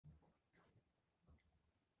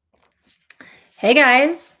Hey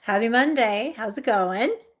guys, happy Monday. How's it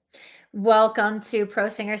going? Welcome to Pro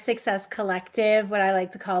Singer Success Collective, what I like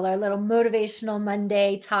to call our little motivational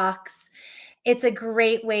Monday talks. It's a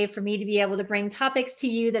great way for me to be able to bring topics to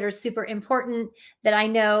you that are super important, that I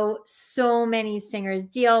know so many singers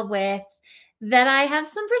deal with, that I have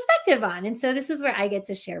some perspective on. And so this is where I get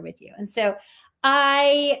to share with you. And so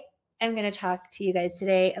I am going to talk to you guys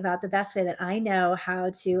today about the best way that I know how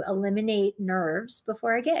to eliminate nerves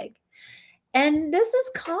before a gig. And this is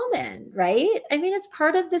common, right? I mean, it's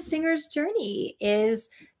part of the singer's journey is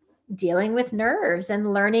dealing with nerves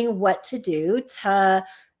and learning what to do to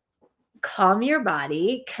calm your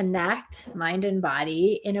body, connect mind and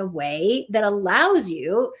body in a way that allows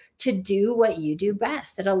you to do what you do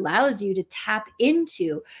best. It allows you to tap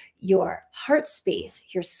into your heart space,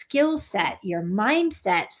 your skill set, your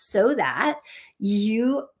mindset, so that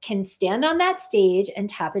you can stand on that stage and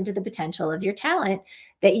tap into the potential of your talent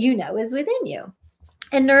that you know is within you.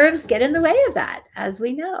 And nerves get in the way of that, as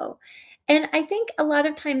we know. And I think a lot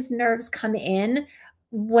of times nerves come in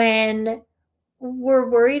when we're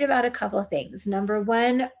worried about a couple of things. Number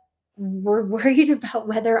one, we're worried about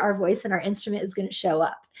whether our voice and our instrument is going to show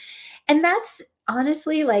up. And that's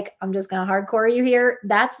honestly, like, I'm just going to hardcore you here.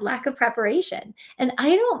 That's lack of preparation. And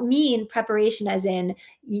I don't mean preparation as in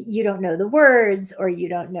you don't know the words or you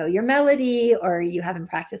don't know your melody or you haven't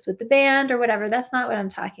practiced with the band or whatever. That's not what I'm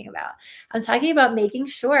talking about. I'm talking about making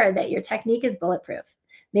sure that your technique is bulletproof,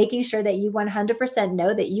 making sure that you 100%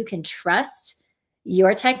 know that you can trust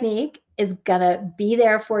your technique is going to be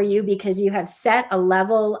there for you because you have set a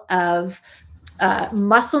level of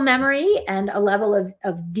muscle memory and a level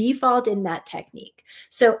of default in that technique.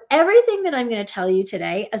 So everything that I'm going to tell you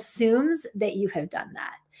today assumes that you have done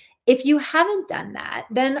that. If you haven't done that,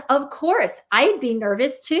 then of course I'd be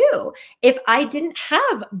nervous too if I didn't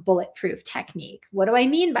have bulletproof technique. What do I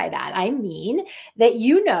mean by that? I mean that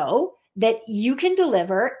you know that you can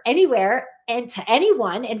deliver anywhere and to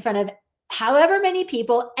anyone in front of however many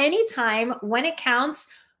people, anytime, when it counts,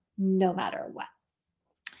 no matter what.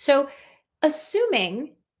 So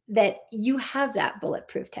assuming that you have that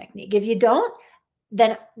bulletproof technique. If you don't,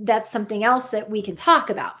 then that's something else that we can talk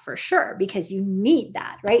about for sure, because you need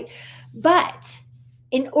that, right? But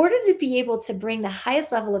in order to be able to bring the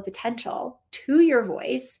highest level of potential to your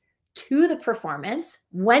voice, to the performance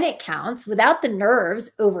when it counts, without the nerves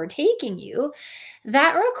overtaking you,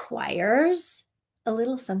 that requires a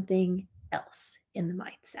little something else in the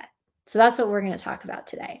mindset. So that's what we're going to talk about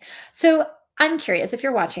today. So I'm curious, if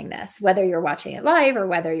you're watching this, whether you're watching it live or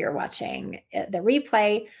whether you're watching the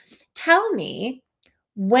replay, tell me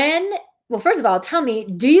first of all, tell me,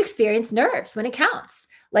 do you experience nerves when it counts?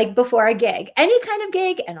 Like before a gig, any kind of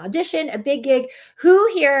gig, an audition, a big gig, who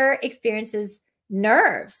here experiences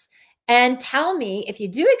nerves? And tell me, if you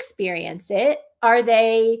do experience it, are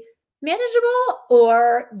they manageable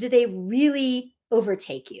or do they really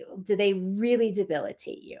overtake you? Do they really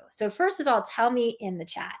debilitate you? So first of all, tell me in the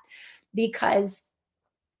chat, because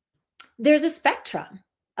there's a spectrum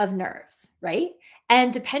of nerves, right?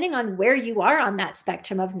 And depending on where you are on that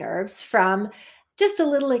spectrum of nerves, from just a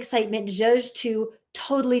little excitement just to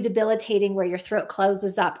totally debilitating where your throat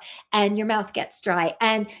closes up and your mouth gets dry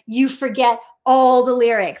and you forget all the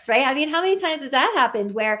lyrics, right? I mean, how many times has that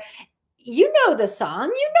happened where you know the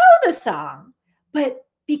song, but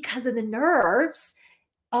because of the nerves,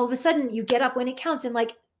 all of a sudden you get up when it counts and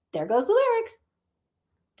like, there goes the lyrics.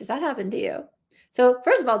 Does that happen to you? So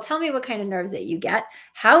first of all, tell me what kind of nerves that you get,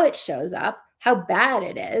 how it shows up, how bad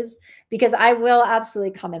it is, because I will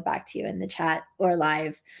absolutely comment back to you in the chat or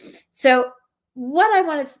live. So what I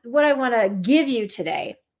want to give you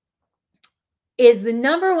today is the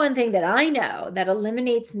number one thing that I know that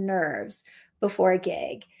eliminates nerves before a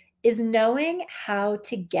gig is knowing how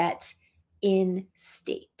to get in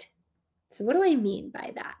state. So what do I mean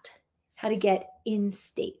by that? How to get in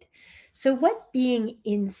state. So what being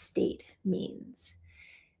in state means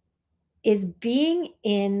is being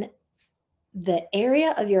in the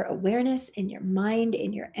area of your awareness, in your mind,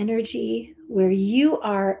 in your energy, where you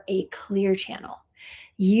are a clear channel.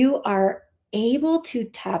 You are able to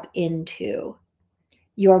tap into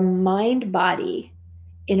your mind body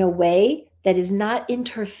in a way that is not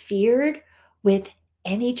interfered with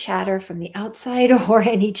any chatter from the outside or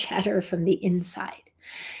any chatter from the inside.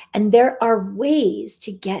 And there are ways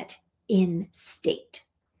to get in state.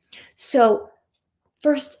 So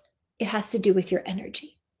first, it has to do with your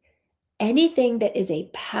energy. Anything that is a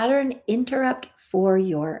pattern interrupt for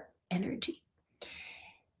your energy.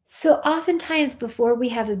 So oftentimes before we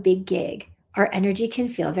have a big gig, our energy can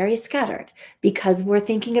feel very scattered because we're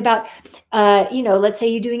thinking about, let's say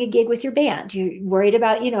you're doing a gig with your band. You're worried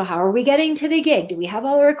about, how are we getting to the gig? Do we have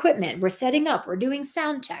all our equipment? We're setting up, we're doing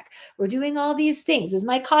sound check, we're doing all these things. Is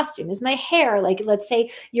my costume, is my hair, like, let's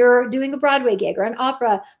say you're doing a Broadway gig or an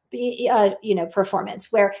opera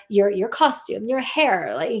performance where your costume, your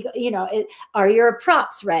hair, like, are your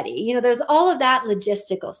props ready? There's all of that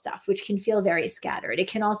logistical stuff, which can feel very scattered. It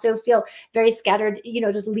can also feel very scattered,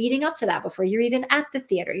 just leading up to that before you're even at the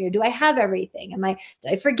theater. Do I have everything?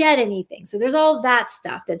 Did I forget anything? So there's all that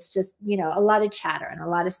stuff that's just, a lot of chatter and a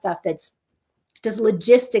lot of stuff that's just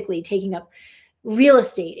logistically taking up real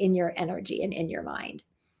estate in your energy and in your mind.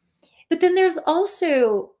 But then there's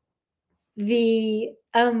also the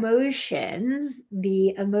emotions, the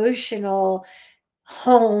emotional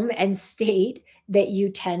home and state that you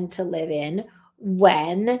tend to live in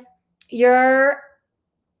when you're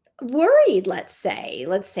worried. Let's say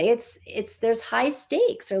it's there's high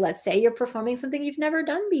stakes, or let's say you're performing something you've never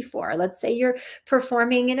done before. Let's say you're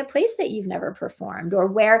performing in a place that you've never performed, or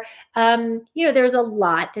where there's a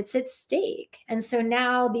lot that's at stake. And so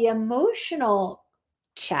now the emotional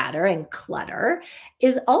chatter and clutter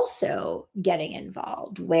is also getting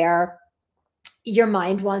involved, where your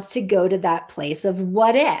mind wants to go to that place of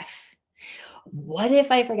what if? What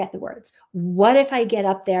if I forget the words? What if I get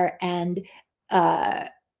up there and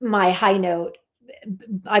my high note,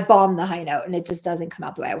 I bomb the high note and it just doesn't come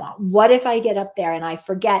out the way I want? What if I get up there and I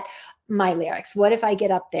forget my lyrics? What if I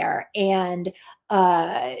get up there and,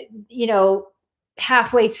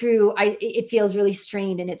 halfway through, it feels really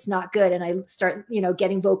strained and it's not good, and I start,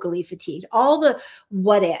 getting vocally fatigued? All the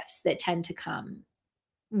what ifs that tend to come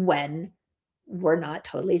when we're not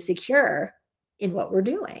totally secure in what we're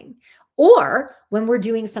doing, or when we're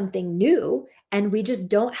doing something new and we just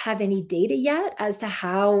don't have any data yet as to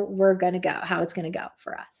how it's going to go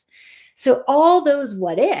for us. So all those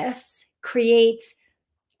what ifs creates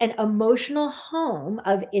an emotional home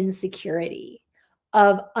of insecurity,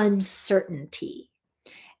 of uncertainty.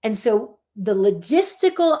 And so the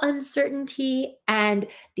logistical uncertainty and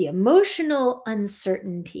the emotional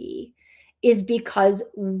uncertainty is because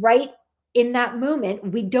right in that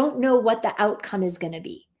moment, we don't know what the outcome is going to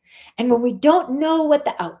be. And when we don't know what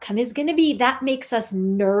the outcome is going to be, that makes us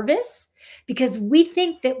nervous because we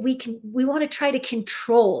think that we want to try to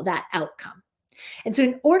control that outcome. And so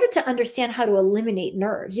in order to understand how to eliminate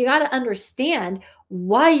nerves, you got to understand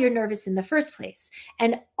why you're nervous in the first place.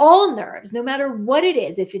 And all nerves, no matter what it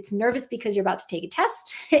is, if it's nervous because you're about to take a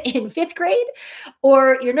test in 5th grade,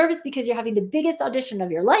 or you're nervous because you're having the biggest audition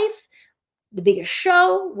of your life, the biggest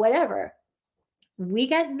show, whatever, we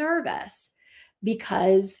get nervous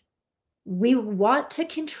because we want to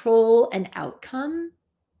control an outcome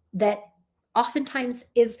that oftentimes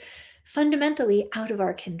is fundamentally out of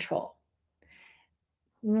our control.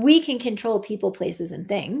 We can control people, places, and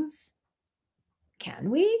things.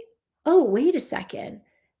 Can we? Oh, wait a second.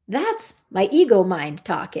 That's my ego mind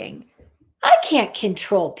talking. I can't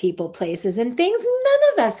control people, places, and things.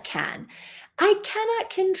 None of us can. I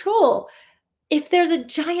cannot control if there's a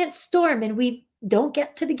giant storm and we don't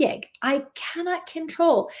get to the gig. I cannot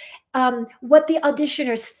control what the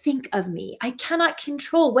auditioners think of me. I cannot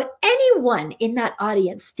control what anyone in that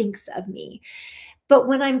audience thinks of me. But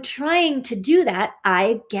when I'm trying to do that,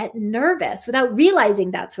 I get nervous without realizing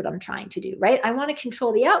that's what I'm trying to do, right? I want to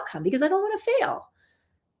control the outcome because I don't want to fail.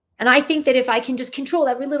 And I think that if I can just control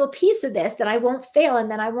every little piece of this, that I won't fail, and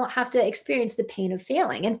then I won't have to experience the pain of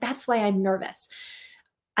failing. And that's why I'm nervous.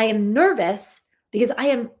 I am nervous because I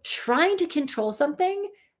am trying to control something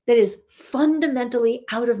that is fundamentally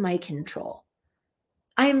out of my control.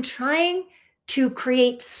 I am trying to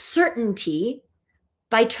create certainty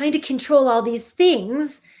by trying to control all these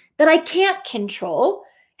things that I can't control,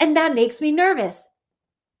 and that makes me nervous.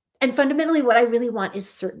 And fundamentally, what I really want is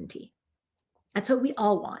certainty. That's what we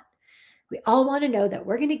all want. We all want to know that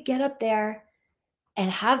we're going to get up there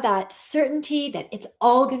and have that certainty that it's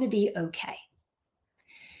all going to be okay.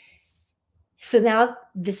 So now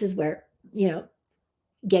this is where,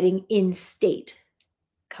 getting in state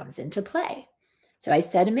comes into play. So I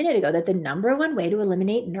said a minute ago that the number one way to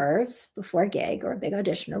eliminate nerves before a gig or a big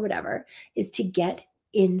audition or whatever is to get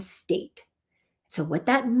in state. So what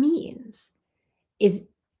that means is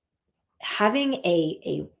having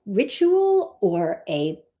a ritual or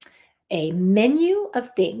a menu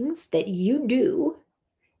of things that you do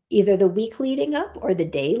either the week leading up or the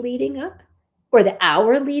day leading up or the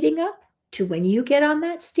hour leading up to when you get on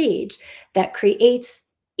that stage that creates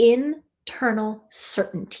internal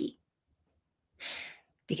certainty.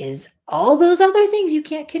 Because all those other things you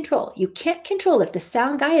can't control. You can't control if the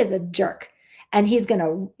sound guy is a jerk and he's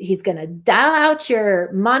gonna dial out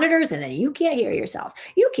your monitors, and then you can't hear yourself.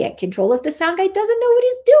 You can't control if the sound guy doesn't know what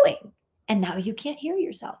he's doing. And now you can't hear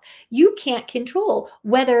yourself. You can't control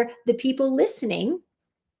whether the people listening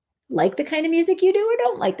like the kind of music you do or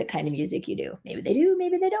don't like the kind of music you do. Maybe they do,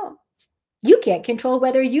 maybe they don't. You can't control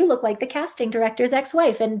whether you look like the casting director's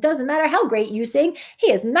ex-wife, and it doesn't matter how great you sing,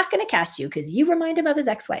 he is not going to cast you because you remind him of his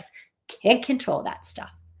ex-wife. Can't control that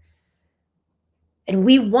stuff. And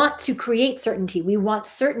we want to create certainty. We want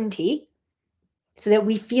certainty so that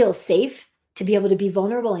we feel safe to be able to be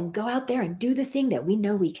vulnerable and go out there and do the thing that we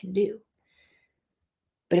know we can do.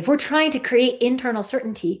 But if we're trying to create internal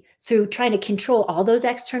certainty through trying to control all those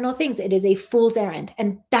external things, it is a fool's errand.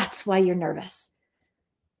 And that's why you're nervous.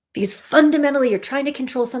 Because fundamentally, you're trying to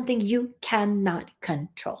control something you cannot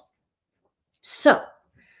control. So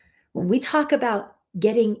when we talk about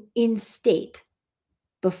getting in state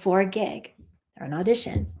before a gig or an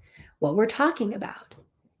audition, what we're talking about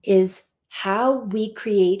is how we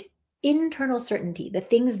create internal certainty, the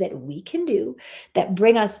things that we can do that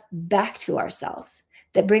bring us back to ourselves,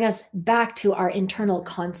 that bring us back to our internal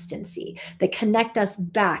constancy, that connect us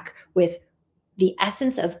back with the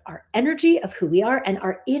essence of our energy, of who we are, and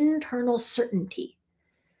our internal certainty,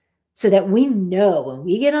 so that we know when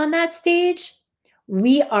we get on that stage,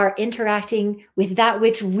 we are interacting with that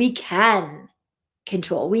which we can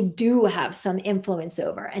control. We do have some influence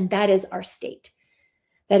over, and that is our state.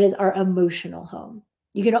 That is our emotional home.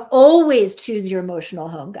 You can always choose your emotional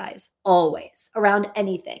home, guys, always, around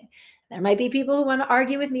anything. There might be people who want to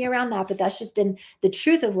argue with me around that, but that's just been the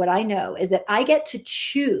truth of what I know, is that I get to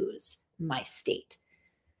choose my state.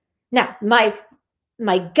 Now, my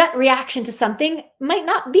gut reaction to something might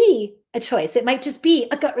not be a choice. It might just be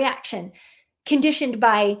a gut reaction conditioned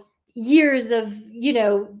by years of,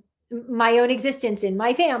 my own existence in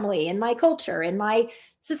my family, in my culture, in my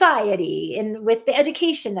society, and with the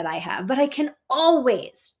education that I have. But I can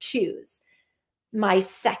always choose my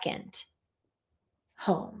second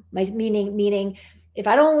home. Meaning if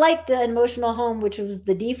I don't like the emotional home, which was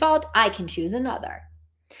the default, I can choose another.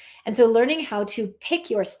 And so learning how to pick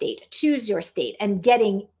your state, choose your state, and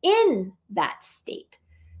getting in that state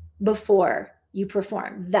before you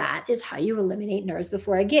perform, that is how you eliminate nerves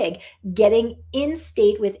before a gig, getting in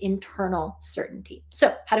state with internal certainty.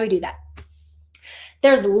 So how do we do that?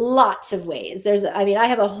 There's lots of ways. I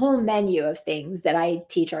have a whole menu of things that I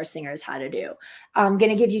teach our singers how to do. I'm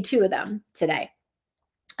going to give you 2 of them today.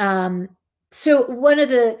 So one of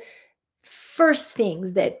the first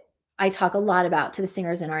things that I talk a lot about to the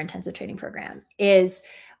singers in our intensive training program is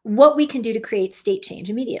what we can do to create state change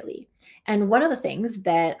immediately. And one of the things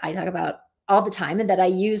that I talk about all the time and that I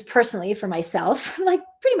use personally for myself, like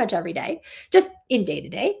pretty much every day, just in day to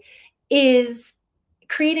day, is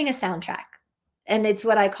creating a soundtrack. And it's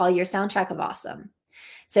what I call your soundtrack of awesome.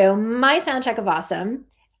 So my soundtrack of awesome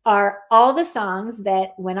are all the songs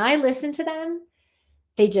that when I listen to them,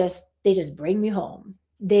 they just bring me home.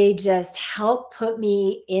 They just help put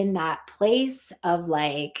me in that place of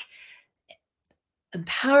like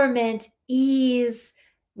empowerment, ease,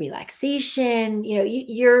 relaxation.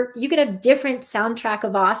 You could have different soundtrack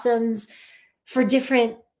of awesomes for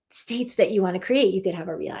different states that you want to create. You could have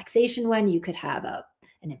a relaxation one. You could have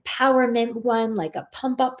an empowerment one, like a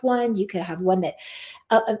pump up one. You could have one that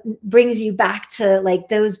brings you back to like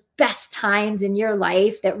those best times in your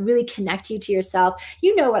life that really connect you to yourself.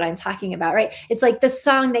 You know what I'm talking about, right? It's like the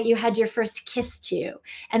song that you had your first kiss to,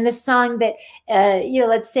 and the song that,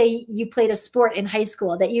 let's say you played a sport in high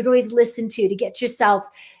school that you'd always listen to get yourself,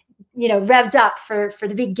 revved up for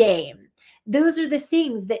the big game. Those are the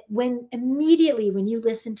things that when you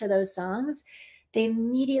listen to those songs, they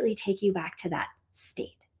immediately take you back to that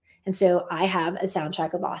state. And so I have a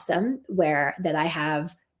soundtrack of awesome that I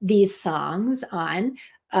have these songs on,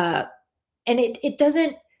 and it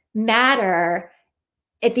doesn't matter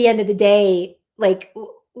at the end of the day, like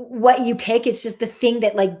what you pick. It's just the thing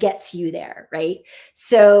that like gets you there, right?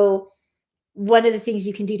 So one of the things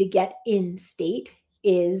you can do to get in state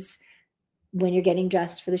is when you're getting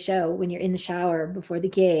dressed for the show, when you're in the shower before the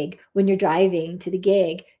gig, when you're driving to the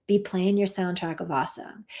gig, be playing your soundtrack of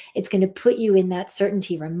awesome. It's going to put you in that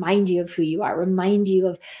certainty, remind you of who you are, remind you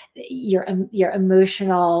of your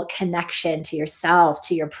emotional connection to yourself,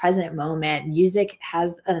 to your present moment. Music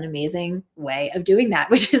has an amazing way of doing that,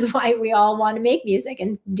 which is why we all want to make music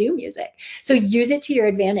and do music. So use it to your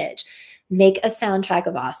advantage. Make a soundtrack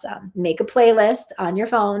of awesome. Make a playlist on your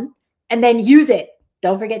phone and then use it.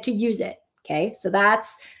 Don't forget to use it. Okay, so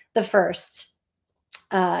that's the first,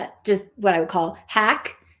 just what I would call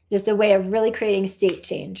hack, just a way of really creating state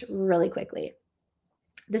change really quickly.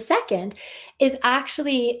 The second is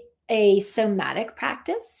actually a somatic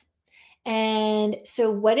practice. And so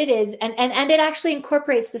what it is, and it actually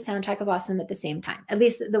incorporates the soundtrack of awesome at the same time, at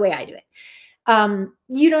least the way I do it.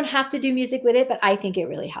 You don't have to do music with it, but I think it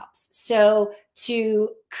really helps. So to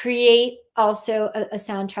create also a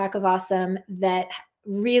soundtrack of awesome that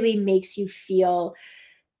really makes you feel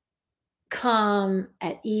calm,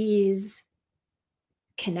 at ease,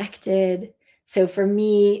 connected. So for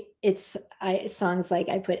me, it's songs like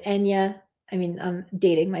I put Enya. I mean, I'm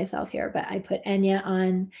dating myself here, but I put Enya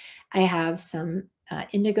on. I have some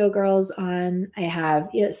Indigo Girls on. I have,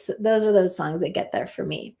 those are those songs that get there for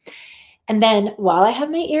me. And then while I have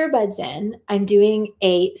my earbuds in, I'm doing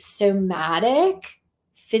a somatic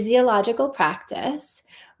physiological practice,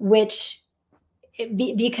 which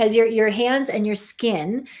because your hands and your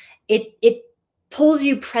skin, it pulls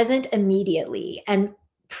you present immediately, and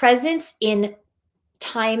presence in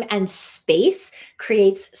time and space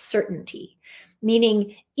creates certainty.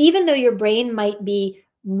 Meaning, even though your brain might be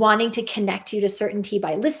wanting to connect you to certainty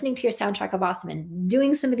by listening to your soundtrack of awesome and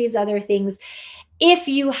doing some of these other things, if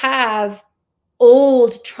you have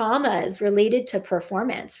old traumas related to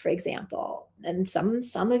performance, for example, and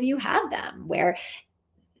some of you have them, where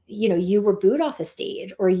you were booed off a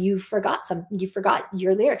stage, or you forgot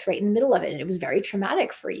your lyrics right in the middle of it and it was very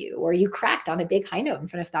traumatic for you, or you cracked on a big high note in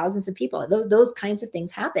front of thousands of people. Those kinds of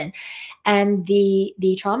things happen, and the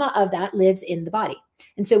trauma of that lives in the body.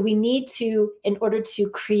 And so we need to, in order to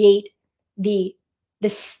create the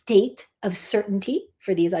state of certainty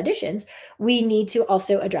for these auditions, we need to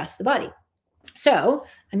also address the body. So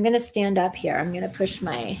I'm going to stand up here. I'm going to push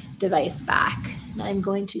my device back, and I'm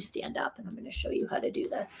going to stand up, and I'm going to show you how to do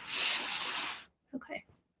this. Okay,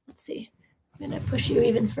 let's see. I'm going to push you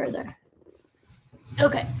even further.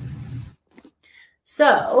 Okay.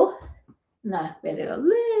 So I'm going to go a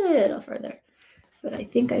little further, but I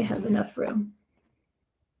think I have enough room.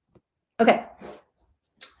 Okay.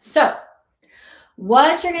 So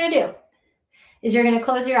what you're going to do is you're going to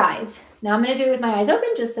close your eyes. Now I'm going to do it with my eyes open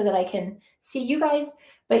just so that I can see you guys,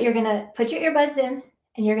 but you're going to put your earbuds in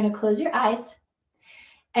and you're going to close your eyes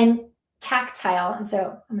and tactile. And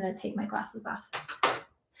so I'm going to take my glasses off.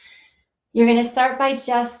 You're going to start by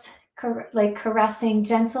just caressing,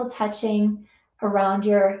 gentle touching around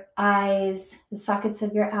your eyes, the sockets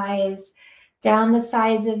of your eyes, down the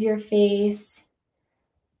sides of your face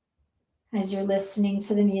as you're listening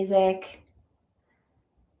to the music,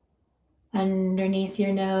 underneath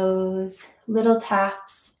your nose, little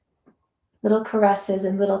taps, little caresses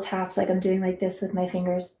and little taps, like I'm doing like this with my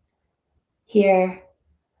fingers here,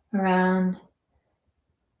 around,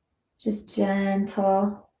 just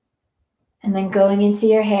gentle. And then going into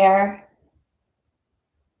your hair,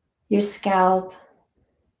 your scalp,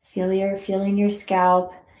 feeling your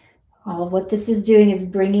scalp. All of what this is doing is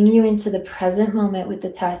bringing you into the present moment with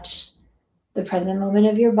the touch, the present moment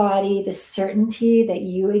of your body, the certainty that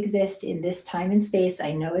you exist in this time and space.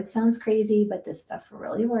 I know it sounds crazy, but this stuff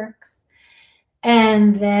really works.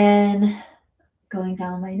 And then going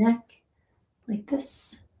down my neck like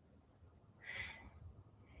this.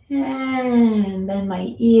 And then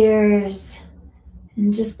my ears.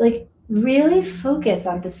 And just like really focus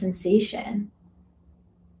on the sensation.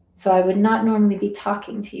 So I would not normally be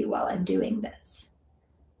talking to you while I'm doing this.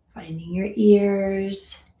 Finding your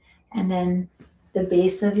ears and then the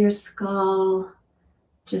base of your skull.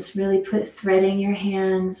 Just really threading your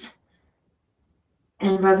hands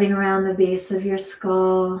and rubbing around the base of your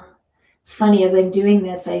skull. It's funny, as I'm doing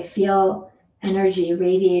this, I feel energy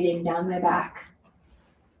radiating down my back.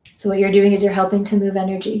 So what you're doing is you're helping to move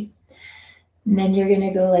energy. And then you're going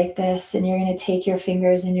to go like this, and you're going to take your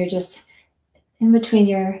fingers and you're just in between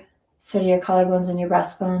your sort of your collarbones and your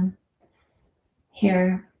breastbone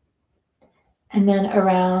here. And then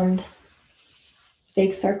around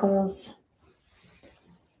big circles.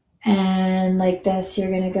 And like this,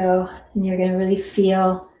 you're going to go and you're going to really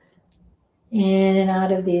feel in and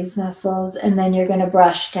out of these muscles. And then you're going to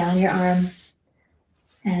brush down your arm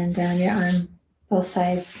and down your arm, both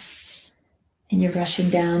sides. And you're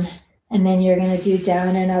brushing down. And then you're going to do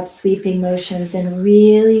down and up sweeping motions and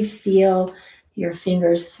really feel your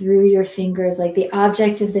fingers through your fingers. Like the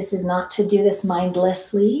object of this is not to do this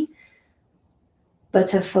mindlessly, but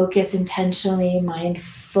to focus intentionally,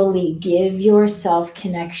 mindfully. Give yourself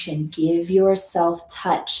connection, give yourself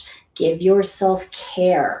touch, give yourself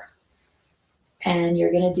care. And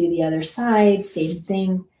you're going to do the other side, same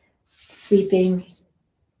thing, sweeping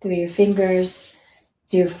through your fingers.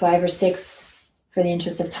 Do 5 or 6. For the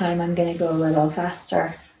interest of time, I'm going to go a little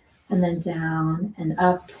faster. And then down and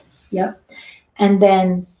up. Yep. And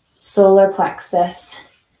then solar plexus.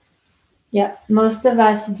 Yep. Most of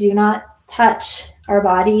us do not touch our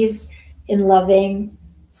bodies in loving,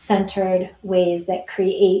 centered ways that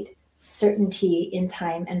create certainty in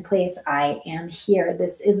time and place. I am here.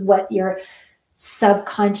 This is what your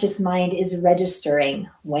subconscious mind is registering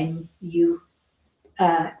when you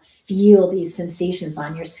feel these sensations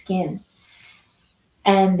on your skin.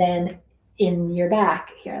 And then in your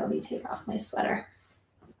back, here, let me take off my sweater.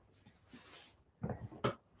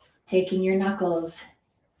 Taking your knuckles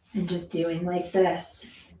and just doing like this.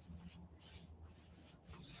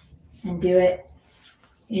 And do it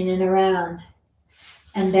in and around.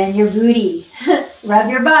 And then your booty. Rub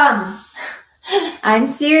your bum. I'm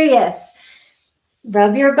serious.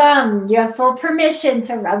 Rub your bum. You have full permission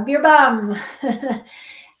to rub your bum.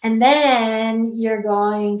 And then you're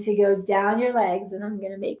going to go down your legs, and I'm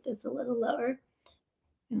going to make this a little lower.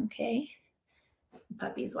 Okay.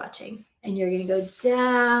 Puppy's watching. And you're going to go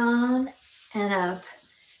down and up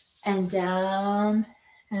and down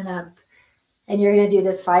and up. And you're going to do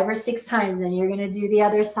this 5 or 6 times. Then you're going to do the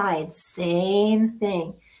other side. Same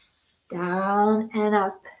thing. Down and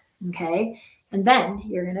up. Okay. And then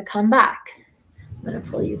you're going to come back. I'm going to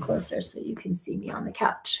pull you closer so you can see me on the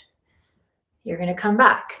couch. You're going to come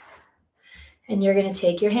back. And you're going to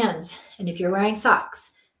take your hands. And if you're wearing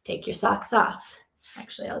socks, take your socks off.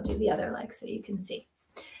 Actually, I'll do the other leg so you can see.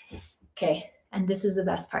 Okay. And this is the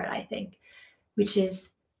best part, I think, which is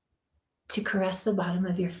to caress the bottom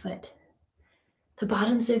of your foot. The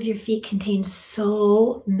bottoms of your feet contain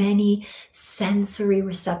so many sensory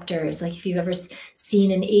receptors. Like if you've ever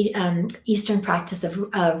seen an Eastern practice of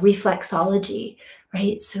reflexology,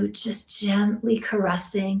 right? So just gently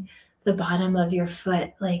caressing the bottom of your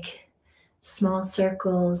foot, like small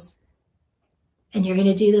circles. And you're going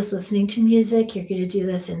to do this listening to music. You're going to do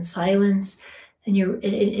this in silence. And you're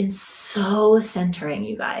in so centering,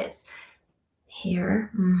 you guys.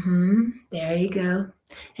 Here, there you go.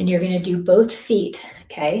 And you're going to do both feet,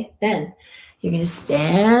 okay? Then you're going to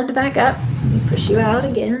stand back up. Let me push you out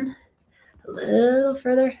again, a little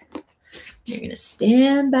further. You're going to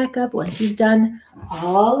stand back up once you've done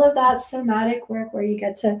all of that somatic work where you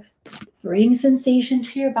get to bring sensation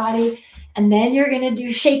to your body. And then you're going to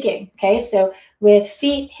do shaking, okay? So with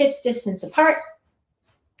feet, hips distance apart.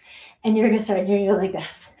 And you're going to start, you're going to go like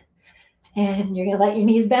this. And you're going to let your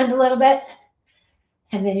knees bend a little bit.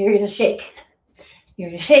 And then you're going to shake. You're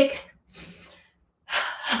going to shake.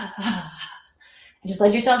 And just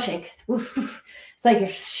let yourself shake. It's like you're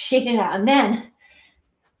shaking it out. And then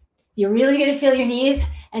you're really going to feel your knees.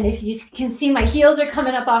 And if you can see, my heels are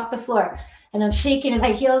coming up off the floor. And I'm shaking and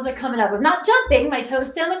my heels are coming up. I'm not jumping. My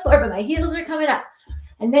toes stay on the floor, but my heels are coming up.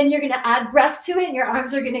 And then you're going to add breath to it. And your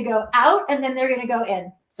arms are going to go out. And then they're going to go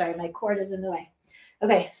in. Sorry, my cord is in the way.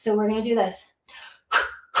 Okay, so we're going to do this.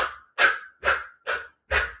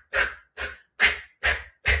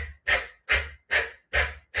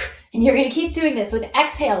 And you're going to keep doing this with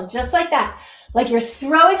exhales, just like that. Like you're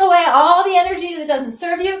throwing away all the energy that doesn't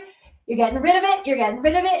serve you. You're getting rid of it. You're getting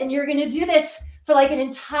rid of it. And you're going to do this for like an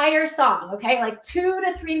entire song, okay? Like 2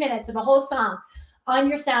 to 3 minutes of a whole song on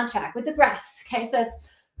your soundtrack with the breaths, okay? So it's...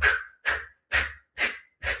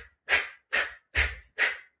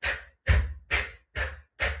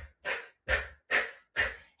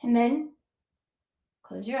 And then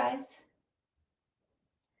close your eyes.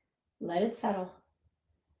 Let it settle.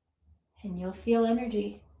 And you'll feel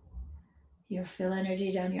energy. You'll feel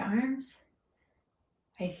energy down your arms.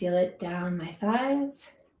 I feel it down my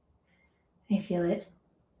thighs. I feel it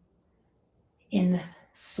in the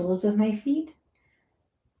soles of my feet.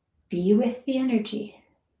 Be with the energy.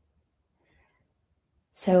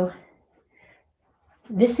 So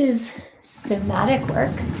this is somatic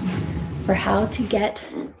work for how to get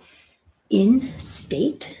in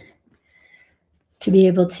state to be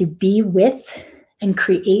able to be with and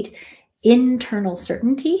create internal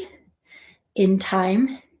certainty in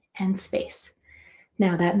time and space.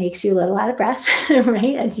 Now that makes you a little out of breath,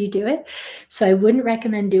 right, as you do it. So I wouldn't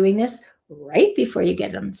recommend doing this right before you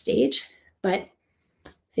get on stage, but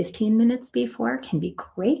 15 minutes before can be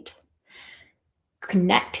great.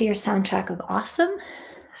 Connect to your soundtrack of awesome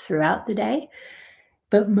throughout the day.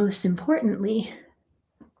 But most importantly,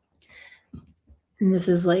 and this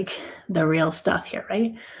is like the real stuff here,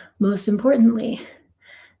 right? Most importantly,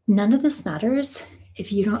 none of this matters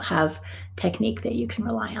if you don't have technique that you can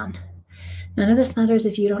rely on. None of this matters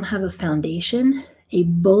if you don't have a foundation, a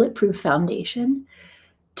bulletproof foundation,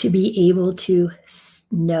 to be able to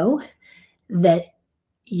know that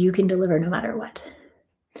you can deliver no matter what.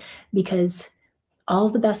 Because all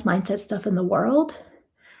the best mindset stuff in the world,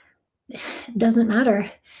 it doesn't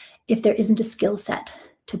matter if there isn't a skill set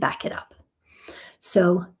to back it up.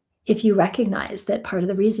 So if you recognize that part of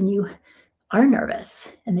the reason you are nervous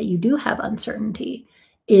and that you do have uncertainty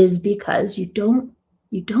is because you don't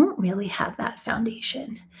really have that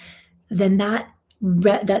foundation. Then that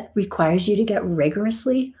requires you to get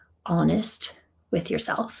rigorously honest with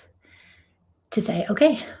yourself to say,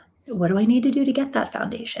 okay, what do I need to do to get that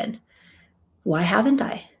foundation? Why haven't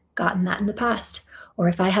I gotten that in the past? Or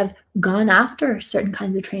if I have gone after certain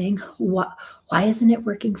kinds of training, why isn't it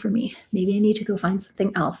working for me? Maybe I need to go find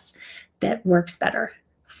something else that works better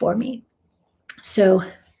for me. So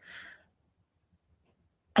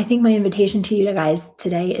I think my invitation to you guys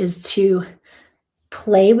today is to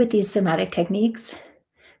play with these somatic techniques,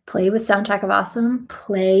 play with Soundtrack of Awesome,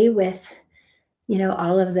 play with,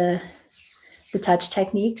 all of the touch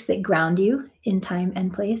techniques that ground you in time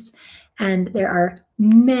and place. And there are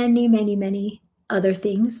many, many, many other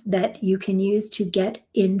things that you can use to get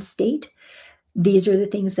in state. These are the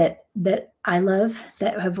things that I love,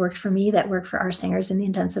 that have worked for me, that work for our singers in the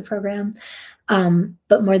intensive program.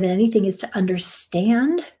 But more than anything is to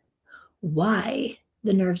understand why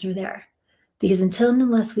the nerves are there. Because until and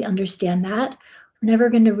unless we understand that, we're never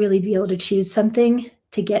going to really be able to choose something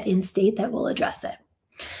to get in state that will address it.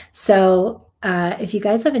 So if you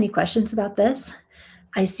guys have any questions about this,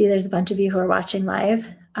 I see there's a bunch of you who are watching live.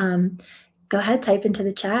 Go ahead, type into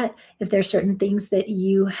the chat if there's certain things that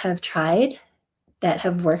you have tried that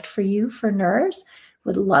have worked for you for nerves.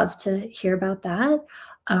 Would love to hear about that.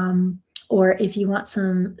 Or if you want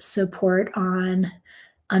some support on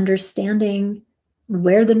understanding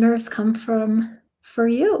where the nerves come from for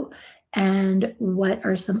you and what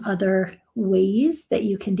are some other ways that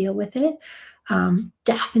you can deal with it,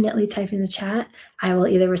 definitely type in the chat. I will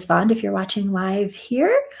either respond if you're watching live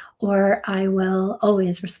here, or I will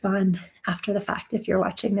always respond after the fact if you're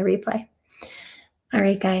watching the replay. All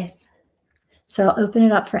right, guys. So I'll open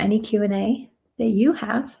it up for any Q&A that you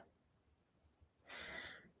have.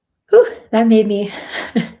 Ooh, that made me,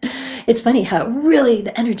 it's funny how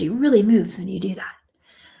the energy really moves when you do that.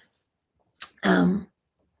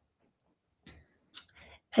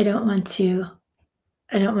 I don't want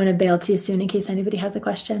to bail too soon in case anybody has a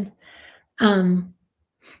question.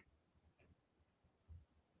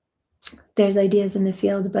 There's ideas in the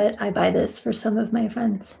field, but I buy this for some of my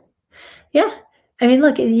friends. Yeah. I mean,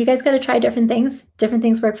 look, you guys got to try different things. Different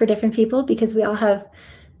things work for different people because we all have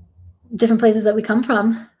different places that we come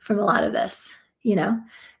from a lot of this,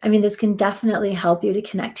 I mean, this can definitely help you to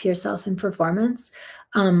connect to yourself in performance.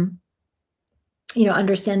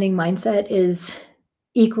 Understanding mindset is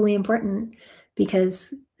equally important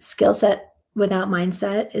because skill set without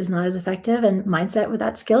mindset is not as effective, and mindset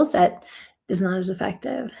without skill set is not as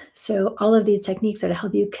effective. So all of these techniques are to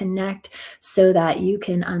help you connect so that you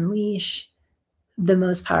can unleash the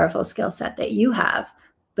most powerful skill set that you have.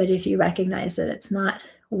 But if you recognize that it's not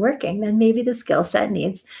working, then maybe the skill set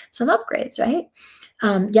needs some upgrades, right?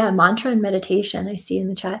 Yeah, mantra and meditation, I see in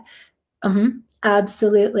the chat.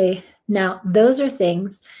 Absolutely. Now, those are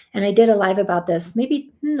things, and I did a live about this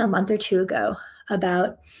maybe a month or two ago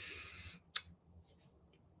about,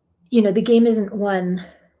 the game isn't won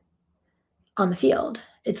on the field.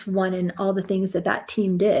 It's won in all the things that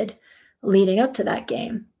team did leading up to that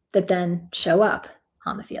game that then show up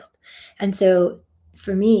on the field. And so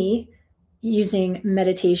for me, using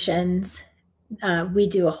meditations, we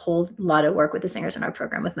do a whole lot of work with the singers in our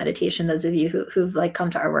program with meditation. Those of you who've come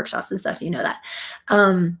to our workshops and stuff, that,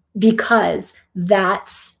 because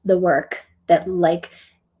that's the work that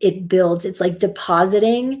it builds. It's like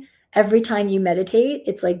depositing every time you meditate.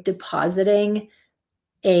 It's like depositing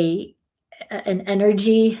an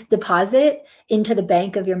energy deposit into the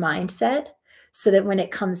bank of your mindset so that when it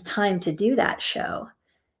comes time to do that show,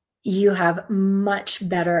 you have much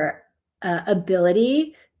better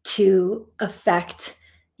ability to affect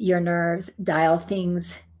your nerves, dial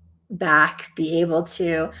things back, be able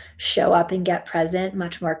to show up and get present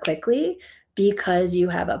much more quickly because you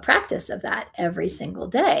have a practice of that every single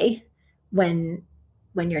day when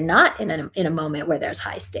you're not in a moment where there's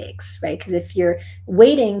high stakes, right? Because if you're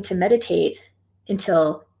waiting to meditate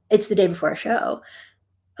until it's the day before a show,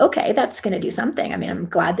 okay, that's going to do something. I mean, I'm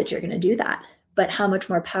glad that you're going to do that. But how much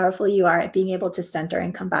more powerful you are at being able to center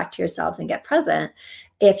and come back to yourselves and get present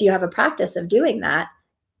if you have a practice of doing that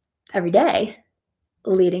every day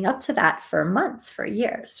leading up to that for months, for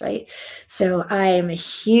years, right? So I am a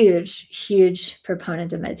huge, huge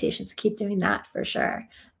proponent of meditation. So keep doing that for sure.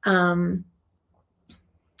 Fun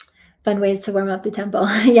ways to warm up the temple.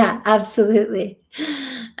 Yeah, absolutely.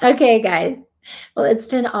 Okay, guys. Well, it's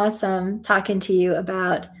been awesome talking to you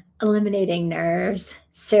about eliminating nerves.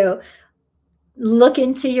 So look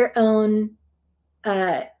into your own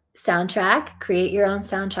soundtrack, create your own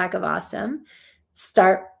soundtrack of awesome.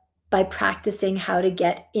 Start by practicing how to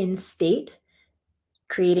get in state,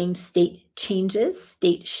 creating state changes,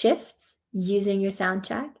 state shifts using your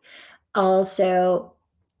soundtrack. Also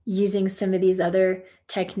using some of these other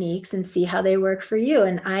techniques and see how they work for you.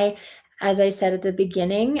 And as I said at the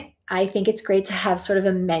beginning, I think it's great to have sort of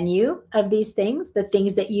a menu of these things, the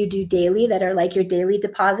things that you do daily that are like your daily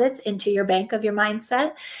deposits into your bank of your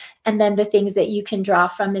mindset, and then the things that you can draw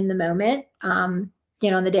from in the moment. On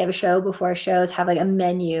the day of a show, before shows, have like a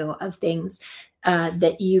menu of things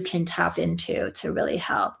that you can tap into to really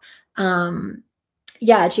help.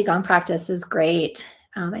 Yeah, Qigong practice is great.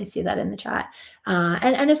 I see that in the chat.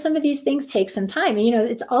 And if some of these things take some time,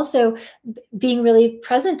 it's also being really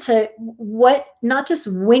present to not just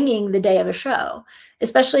winging the day of a show,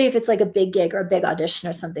 especially if it's like a big gig or a big audition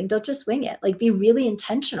or something. Don't just wing it. Like, be really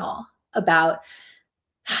intentional about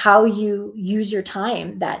how you use your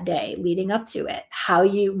time that day leading up to it,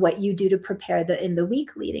 what you do to prepare in the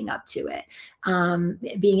week leading up to it.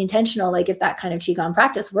 Being intentional, like if that kind of Qigong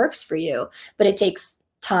practice works for you, but it takes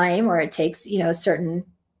time, or it takes, certain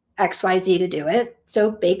XYZ to do it.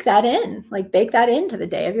 So bake that into the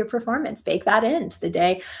day of your performance, bake that into the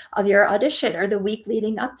day of your audition or the week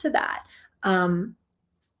leading up to that.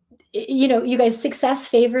 You guys, success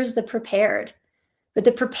favors the prepared. But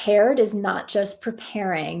the prepared is not just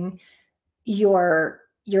preparing your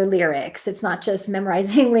lyrics. It's not just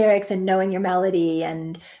memorizing lyrics and knowing your melody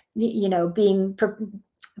and,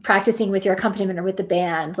 practicing with your accompaniment or with the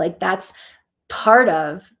band. Like, that's part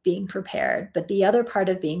of being prepared. But the other part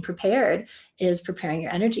of being prepared is preparing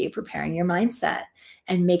your energy, preparing your mindset,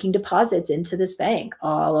 and making deposits into this bank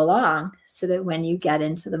all along, so that when you get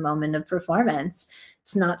into the moment of performance,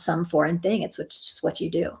 it's not some foreign thing. It's just what you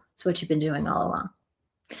do. It's what you've been doing all along.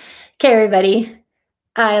 Okay, everybody.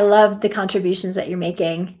 I love the contributions that you're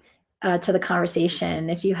making to the conversation.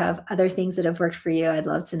 If you have other things that have worked for you, I'd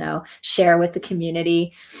love to know. Share with the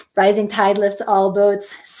community. Rising tide lifts all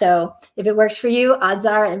boats. So if it works for you, odds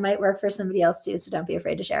are it might work for somebody else too. So don't be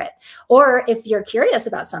afraid to share it. Or if you're curious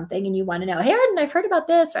about something and you want to know, hey, Arden, I've heard about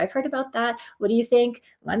this, or I've heard about that. What do you think?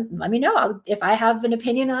 Let me know. If I have an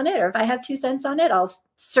opinion on it, or if I have 2 cents on it, I'll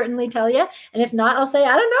certainly tell you. And if not, I'll say,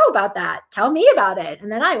 I don't know about that. Tell me about it.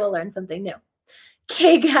 And then I will learn something new.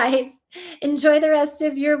 Okay, guys, enjoy the rest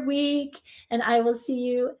of your week, and I will see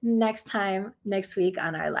you next week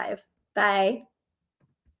on our live. Bye.